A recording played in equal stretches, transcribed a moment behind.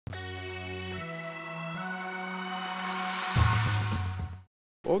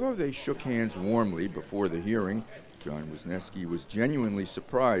Although they shook hands warmly before the hearing, John Wisniewski was genuinely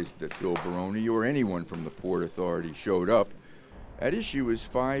surprised that Bill Baroni or anyone from the Port Authority showed up. At issue is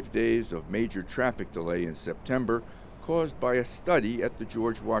 5 days of major traffic delay in September caused by a study at the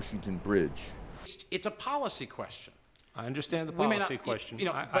George Washington Bridge. It's a policy question. I understand the policy question.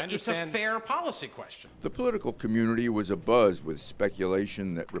 But it's a fair policy question. The political community was abuzz with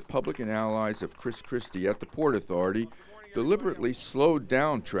speculation that Republican allies of Chris Christie at the Port Authority deliberately slowed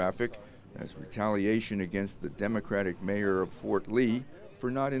down traffic as retaliation against the Democratic mayor of Fort Lee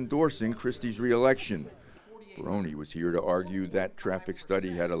for not endorsing Christie's reelection. Baroni was here to argue that traffic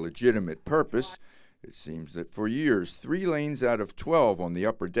study had a legitimate purpose. It seems that for years, 3 lanes out of 12 on the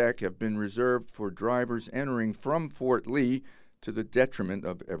upper deck have been reserved for drivers entering from Fort Lee to the detriment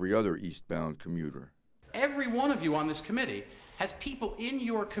of every other eastbound commuter. Every one of you on this committee has people in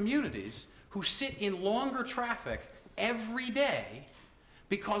your communities who sit in longer traffic every day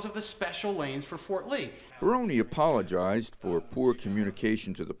because of the special lanes for Fort Lee. Baroni apologized for poor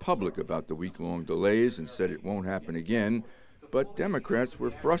communication to the public about the week-long delays and said it won't happen again. But Democrats were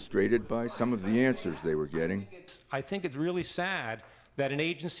frustrated by some of the answers they were getting. I think it's really sad that an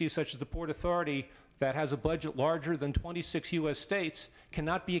agency such as the Port Authority that has a budget larger than 26 U.S. states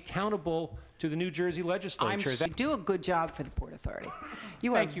cannot be accountable to the New Jersey legislature. You do a good job for the Port Authority.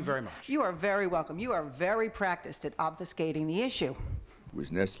 Thank you very much. You are very welcome. You are very practiced at obfuscating the issue.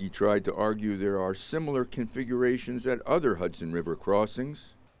 Wisniewski tried to argue there are similar configurations at other Hudson River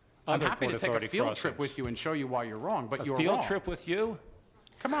crossings. I'm happy to take a field trip with you and show you why you're wrong, but you're wrong. A field trip with you?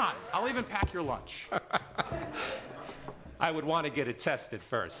 Come on, I'll even pack your lunch. I would want to get it tested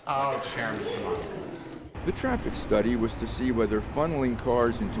first. Oh, Chairman, come on. The traffic study was to see whether funneling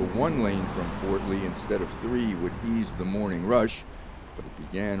cars into 1 lane from Fort Lee instead of 3 would ease the morning rush, but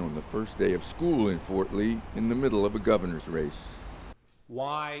it began on the first day of school in Fort Lee in the middle of a governor's race.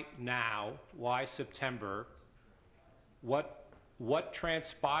 Why now? Why September? What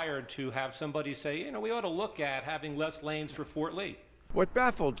transpired to have somebody say, we ought to look at having less lanes for Fort Lee? What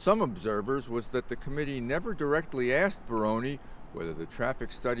baffled some observers was that the committee never directly asked Baroni whether the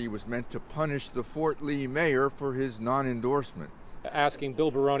traffic study was meant to punish the Fort Lee mayor for his non-endorsement. Asking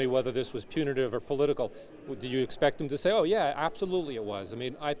Bill Baroni whether this was punitive or political, do you expect him to say, oh yeah, absolutely it was? I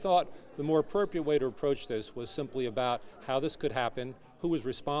mean, I thought the more appropriate way to approach this was simply about how this could happen, who was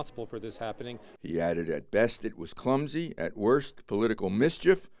responsible for this happening. He added at best it was clumsy, at worst political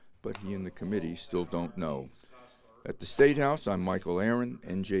mischief, but he and the committee still don't know. At the State House, I'm Michael Aaron,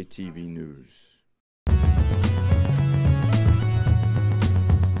 NJTV News.